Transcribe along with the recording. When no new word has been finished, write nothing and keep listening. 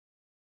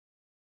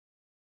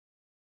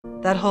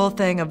That whole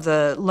thing of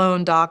the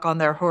lone doc on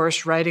their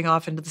horse riding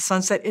off into the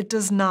sunset, it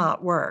does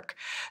not work.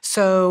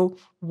 So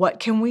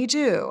what can we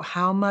do?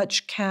 How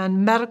much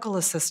can medical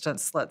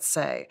assistants, let's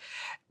say,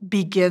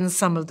 begin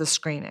some of the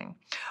screening?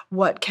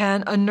 What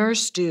can a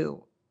nurse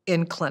do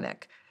in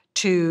clinic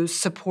to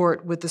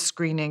support with the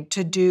screening,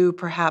 to do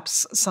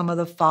perhaps some of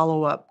the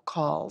follow-up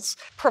calls?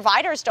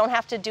 Providers don't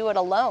have to do it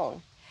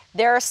alone.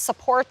 There are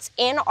supports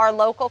in our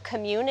local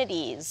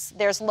communities.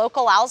 There's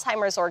local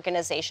Alzheimer's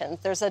organizations.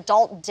 There's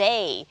Adult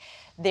Day.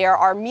 There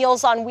are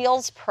Meals on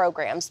Wheels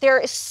programs. There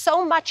is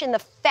so much in the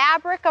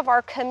fabric of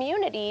our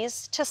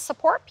communities to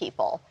support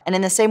people. And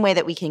in the same way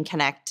that we can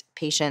connect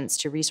patients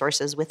to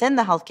resources within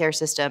the healthcare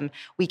system,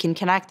 we can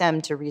connect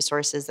them to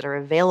resources that are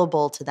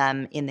available to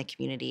them in the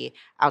community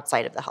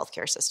outside of the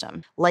healthcare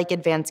system, like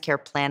advanced care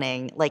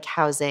planning, like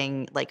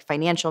housing, like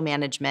financial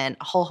management,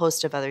 a whole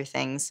host of other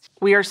things.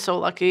 We are so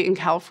lucky in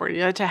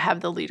California to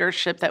have the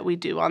leadership that we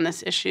do on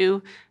this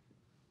issue.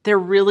 They're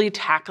really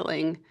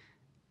tackling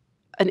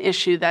an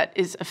issue that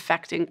is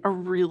affecting a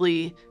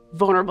really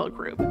vulnerable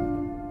group.